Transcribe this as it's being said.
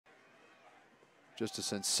Just a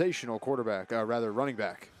sensational quarterback, rather running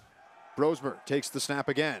back. Brosmer takes the snap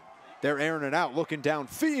again. They're airing it out, looking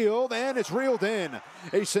downfield, and it's reeled in.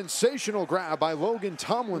 A sensational grab by Logan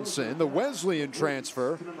Tomlinson, the Wesleyan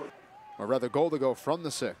transfer. Or rather, goal to go from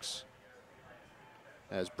the 6.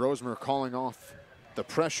 As Brosmer calling off the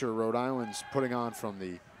pressure Rhode Island's putting on from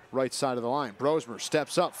the right side of the line. Brosmer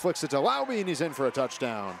steps up, flicks it to Laube, and he's in for a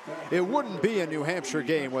touchdown. It wouldn't be a New Hampshire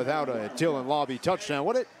game without a Dylan Laube touchdown,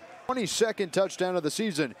 would it? 22nd touchdown of the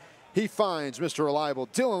season. He finds Mr. Reliable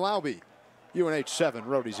Dylan Laube. UNH 7,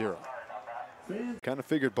 Rhode 0. Kind of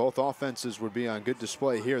figured both offenses would be on good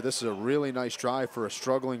display here. This is a really nice drive for a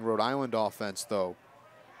struggling Rhode Island offense, though,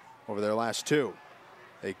 over their last 2.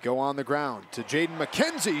 They go on the ground to Jaden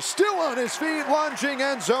McKenzie, still on his feet, lunging,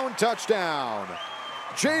 end zone touchdown.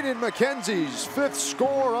 Jaden McKenzie's 5th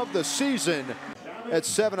score of the season at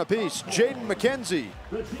 7 apiece. Jaden McKenzie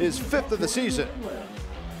is 5th of the season.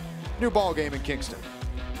 New ball game in Kingston.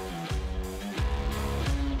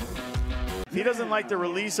 If he doesn't like the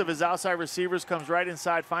release of his outside receivers, comes right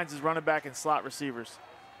inside, finds his running back and slot receivers.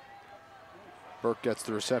 Burke gets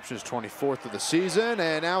the reception, his 24th of the season,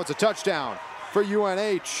 and now it's a touchdown for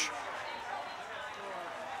UNH.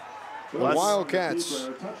 The Wildcats.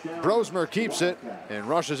 Brosmer keeps it and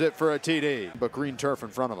rushes it for a TD, but green turf in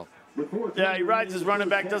front of him. Yeah, he rides his running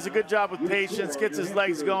back, does a good job with patience, gets his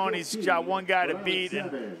legs going. He's got one guy to beat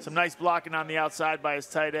and some nice blocking on the outside by his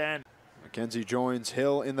tight end. McKenzie joins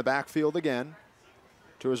Hill in the backfield again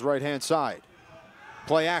to his right-hand side.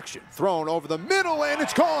 Play action, thrown over the middle, and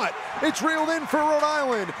it's caught. It's reeled in for Rhode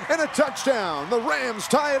Island, and a touchdown. The Rams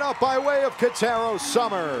tie it up by way of Katero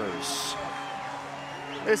Summers.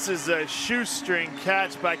 This is a shoestring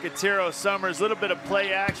catch by Katero Summers. A little bit of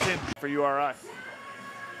play action for URI.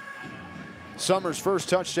 Summers' first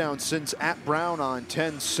touchdown since at Brown on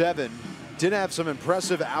 10-7. Did have some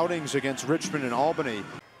impressive outings against Richmond and Albany.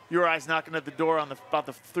 URI's knocking at the door on about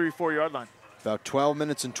the 3-4 yard line. About 12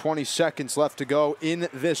 minutes and 20 seconds left to go in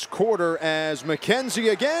this quarter as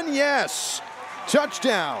McKenzie again, yes!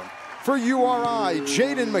 Touchdown for URI.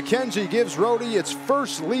 Jaden McKenzie gives Rhode its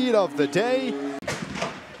first lead of the day.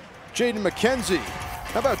 Jaden McKenzie,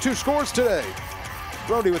 how about 2 scores today?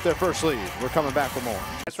 Rhode with their first lead. We're coming back for more.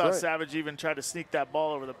 I thought Savage even tried to sneak that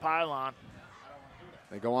ball over the pylon.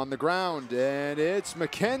 They go on the ground, and it's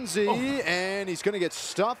McKenzie, and he's going to get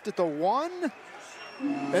stuffed at the 1.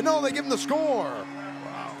 And no, they give him the score.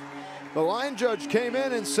 Wow. The line judge came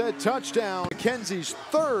in and said touchdown. McKenzie's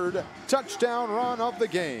 3rd touchdown run of the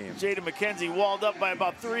game. Jaden McKenzie, walled up by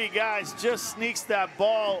about 3 guys, just sneaks that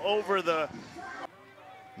ball over the...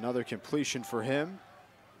 Another completion for him.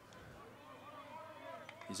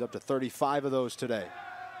 He's up to 35 of those today.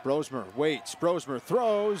 Brosmer waits, Brosmer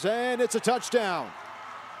throws, and it's a touchdown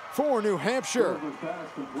for New Hampshire.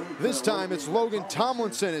 This time it's Logan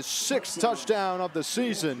Tomlinson, his 6th touchdown of the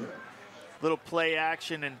season. Little play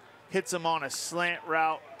action and hits him on a slant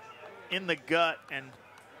route in the gut and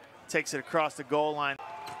takes it across the goal line.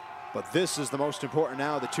 But this is the most important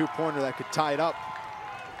now, the 2-pointer that could tie it up.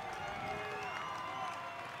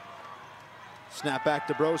 Snap back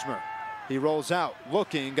to Brosmer. He rolls out,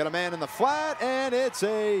 looking, got a man in the flat, and it's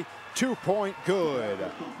a 2-point good.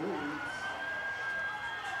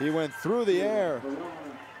 He went through the air.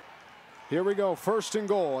 Here we go, 1st and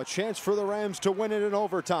goal. A chance for the Rams to win it in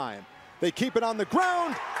overtime. They keep it on the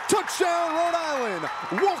ground. Touchdown, Rhode Island.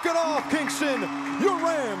 Walk it off, Kingston. Your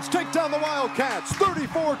Rams take down the Wildcats,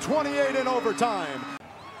 34-28 in overtime.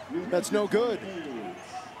 That's no good.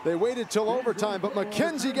 They waited till overtime, but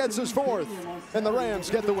McKenzie gets his 4th, and the Rams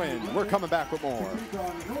get the win. We're coming back with more.